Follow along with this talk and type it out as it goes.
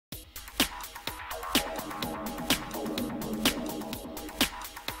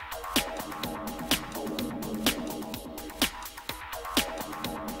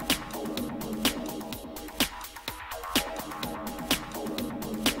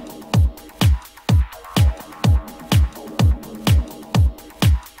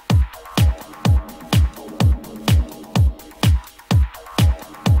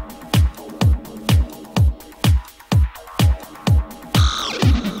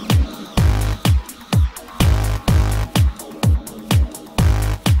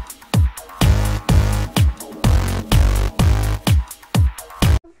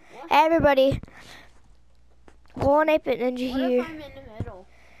everybody, Golden8-bit Ninja here. What if I'm in the middle?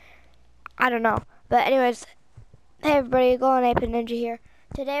 I don't know, but anyways, hey everybody, Golden8-bit Ninja here.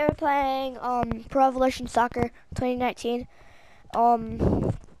 Today we're playing Pro Evolution Soccer 2019.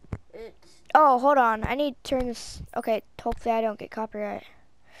 Oh, hold on, I need to turn this. Okay, hopefully I don't get copyright.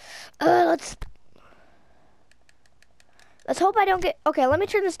 Let's hope I don't get. Okay, let me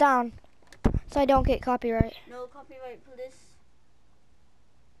turn this down so I don't get copyright. No copyright, please.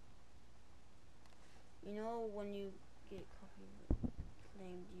 You know, when you get copyright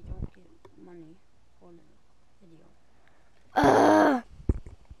claimed, you don't get money for the video.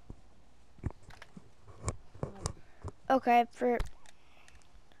 Okay,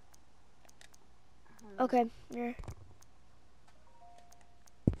 okay, yeah.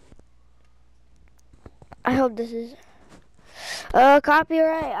 I hope this is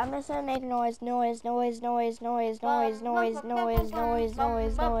copyright. I'm just gonna make noise. Blah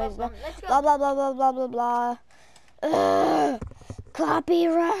blah blah blah blah blah blah.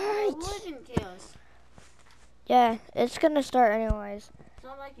 Copyright. Chaos. Yeah, it's gonna start anyways. It's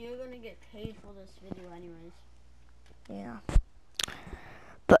not like you're gonna get paid for this video anyways. Yeah.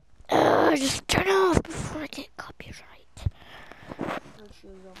 But just turn it off before I get copyright.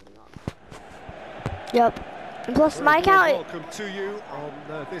 Yep. And plus my account. Welcome to you on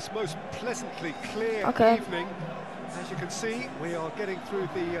this most pleasantly clear evening. As you can see, we are getting through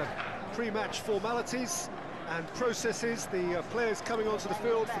the pre-match formalities and processes. The players coming onto the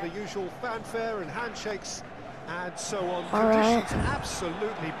field for the usual fanfare and handshakes and so on. Conditions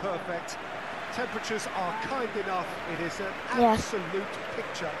absolutely perfect. Temperatures are kind enough. It is an absolute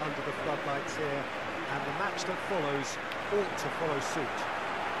picture under the floodlights here, and the match that follows ought to follow suit.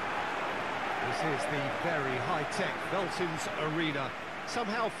 This is the very high-tech Veltins Arena,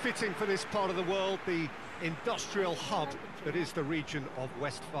 somehow fitting for this part of the world, the industrial hub that is the region of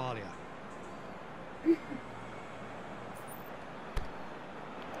Westphalia.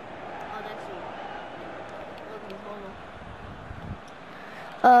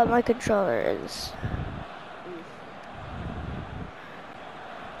 My controller is.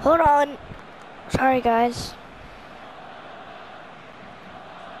 Hold on. Sorry, guys.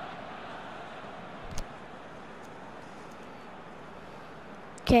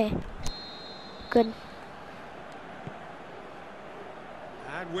 Okay. Good.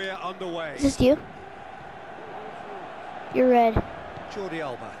 And we're underway. Is this you? You're red. Jordi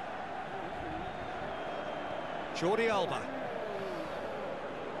Alba. Jordi Alba.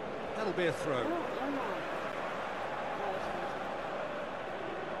 That'll be a throw.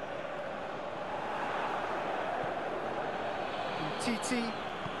 Titi.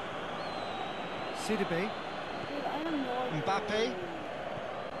 Sidibe. Mbappe.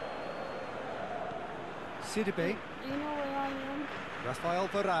 Sidibe. Do you know where I am? Rafael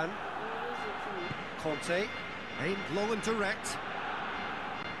Varane. Conte. Aimed long and direct.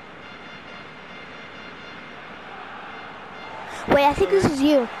 Wait, I think this is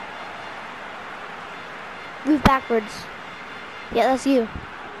you. Move backwards. Yeah, that's you.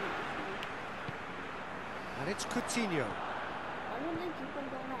 And it's Coutinho. I don't think you can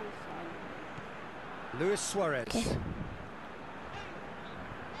go outside. Luis Suarez. Okay.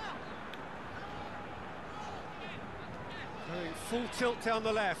 Going full tilt down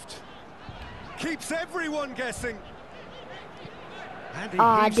the left. Keeps everyone guessing. And he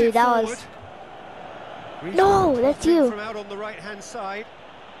dude, that forward. was. No, that's you. From out on the right-hand side.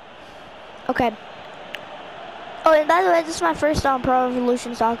 Okay. Oh, and by the way, this is my first Pro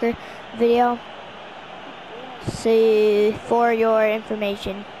Evolution Soccer video. See, for your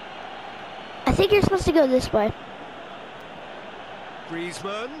information. I think you're supposed to go this way.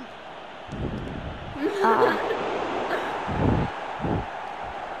 Griezmann.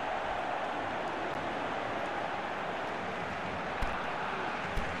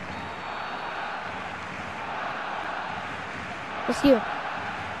 It's you.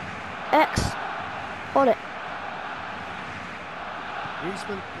 X. Hold it.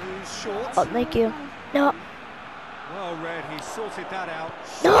 Griezmann is short. Oh, thank you. No. Well read, he sorted that out.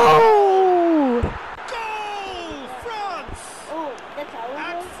 No! Goal! France! Oh, that's our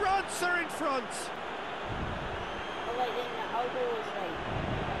And goal? France are in front. Oh, wait, then the our goal is right.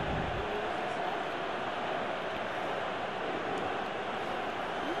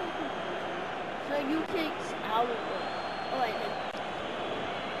 So you kick our goal. Oh, wait, then.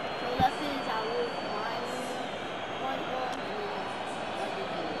 So left is our goal, my goal, and then right is your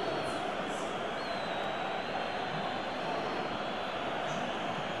goal.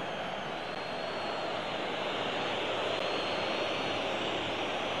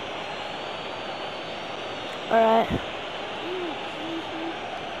 Alright.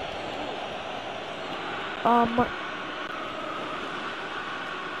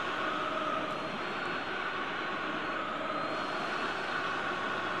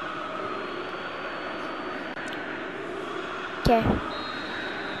 Okay.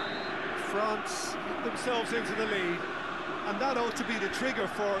 France get themselves into the lead, and that ought to be the trigger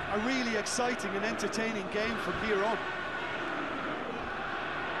for a really exciting and entertaining game from here on.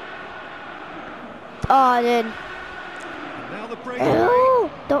 Oh, dude. And now the breakaway.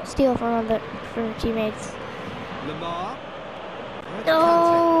 Oh, don't steal from your teammates. Lamar.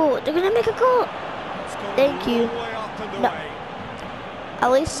 No, they're gonna make a goal. Thank you. No.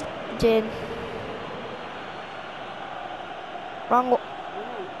 At least did. Wrong.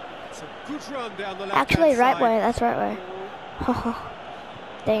 It's a good run down the left. Actually, right way. That's right way.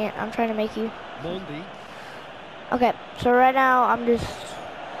 Dang it! I'm trying to make you. Mondi. Okay, so right now I'm just.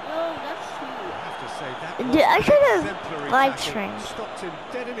 Oh, that's true. I have to say that Dude, I should have exemplary live tackle. streamed. Stopped him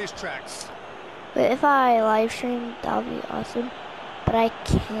dead in his tracks. But if I live stream, that would be awesome. But I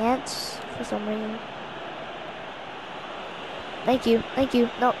can't for some reason. Thank you, thank you.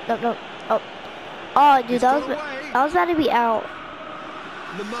 No, no, no. Oh, oh, dude, that was about to be out.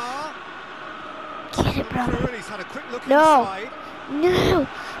 Lamar. Get it, brother. He's had a quick look No, inside. no,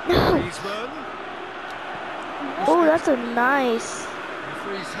 no. Griezmann. Oh, that's a nice.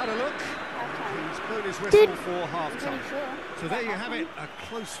 Referee's had a look. He's blown his whistle Dude. for half-time. So there you have it, a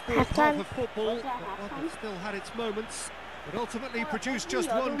close fought Half-time. half of football. But still had its moments, but ultimately produced just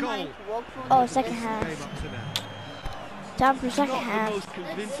one goal. Oh, second Game half. up to now. Time for second Not the half. most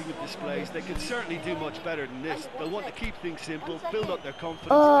convincing of displays. They can certainly do much better than this. They'll want to keep things simple, build up their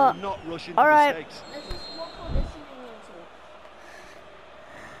confidence, and not rush into alright. mistakes.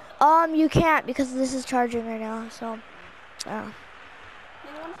 You can't because this is charging right now. So,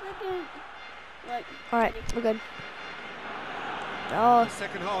 alright, we're good. Oh,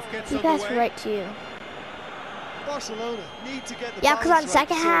 Second half gets he passed underway. right to you. Barcelona need to get the Yeah, because on balance right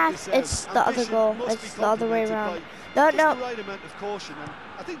second to sort half, this out. it's the other Ambition goal. must It's be the other way complemented around. by No, just no. the right amount of caution, and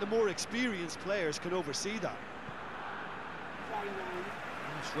I think the more experienced players can oversee that.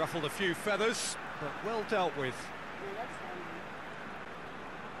 It's ruffled a few feathers, but well dealt with.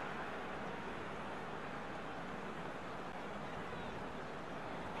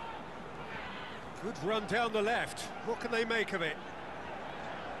 Good run down the left. What can they make of it?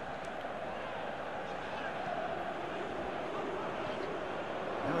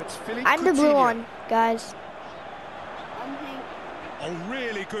 Now it's Philippe I'm the blue Coutinho. one, guys. Oh,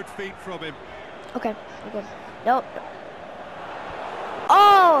 really good feet from him. Okay, we're good. Nope.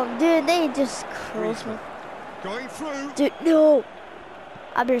 Oh, dude, they just closed me. Going through. Dude, no.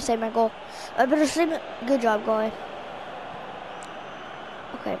 I better save my goal. I better save it. Good job, goalie.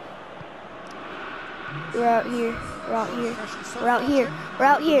 Okay. We're out here. We're out here. We're out here. We're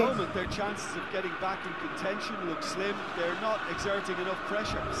out At the here. moment, their chances of getting back in contention look slim. They're not exerting enough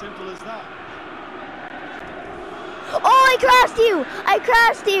pressure. Simple as that. Oh, I crossed you! I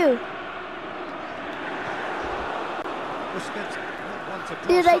crossed you!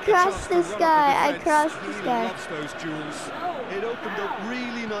 Dude, I crossed this guy. I crossed this guy. Loves those duels. It opened up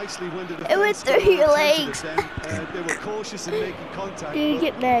really nicely when the It went defense through got your attention legs. of them. They were cautious in making contact. Dude, but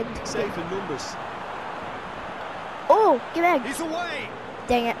get megged. safe in numbers. Oh, get megged. He's away.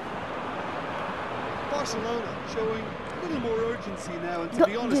 Dang it. Barcelona showing a little more urgency now, and to No,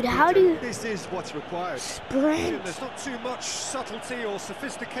 be honest, dude, how Peter, do you- this is what's required. Sprint. There's not too much subtlety or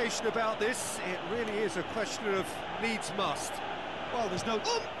sophistication about this. It really is a question of needs must. Well, there's no...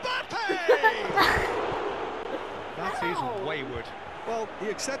 Mbappe! That is wayward. Well, he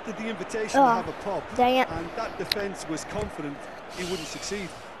accepted the invitation Oh, to have a pop, dang it. and that defence was confident he wouldn't succeed.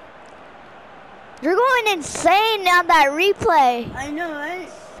 You're going insane on that replay. I know, right?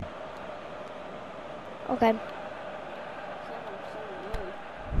 Okay.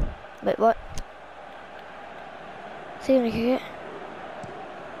 Wait, what? Is he gonna kick it?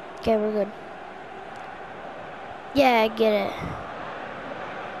 Okay, we're good. Yeah, I get it.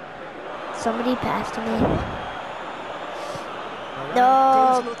 Somebody passed to me.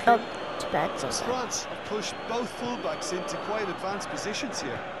 No, Goes no, looking. too bad. So sad. France have pushed both fullbacks into quite advanced positions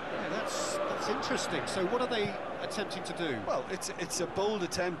here. Yeah, that's interesting. So what are they attempting to do? Well, it's a bold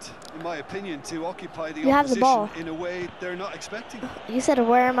attempt, in my opinion, to occupy the You have the opposition ball. in a way they're not expecting. You said,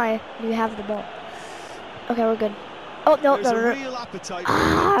 where am I? You have the ball. Okay, we're good. Oh, no, There's no, a no, no. real appetite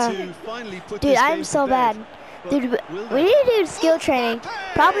Ah. to finally put Dude, this I'm game so to bed. bad. But Dude, will we they? need to do skill training.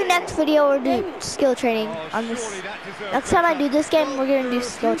 Probably next video we'll do skill training Oh, on this. surely that deserves Next time I better. do this game, Well, we're gonna there do are a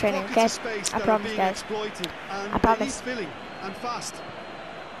skill few training, pockets okay? of space I that are promise, being guys. exploited, and I they promise. need filling and fast.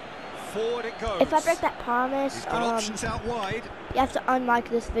 Forward it goes. If I break that promise, He's got options out wide. you have to unlike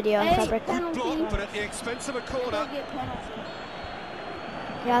this video if I break that. Good block, but at the expense of a corner.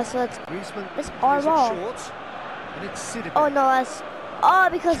 Yeah, so it's our ball. Short, and it's oh no, that's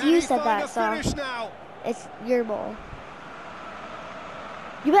because Can you he said find that, a so finish now? it's your ball.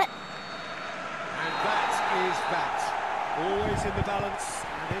 You bet. And that is that. Always in the balance,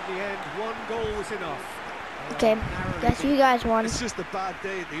 and in the end, one goal was enough. Okay, guess you guys won. It's just a bad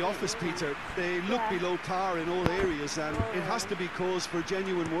day at the office, Peter. They look below par in all areas, and it has to be cause for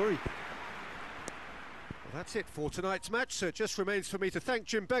genuine worry. Well, that's it for tonight's match, so it just remains for me to thank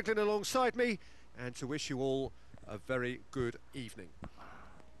Jim Beglin alongside me and to wish you all a very good evening.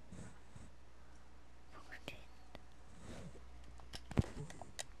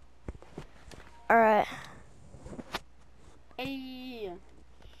 Alright. Hey.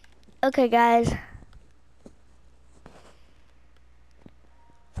 Okay, guys.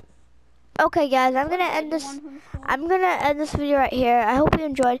 Okay, guys, I'm gonna end this video right here. I hope you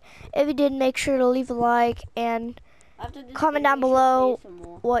enjoyed. If you did, make sure to leave a like and comment down below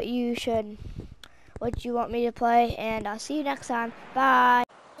what you want me to play, and I'll see you next time. Bye.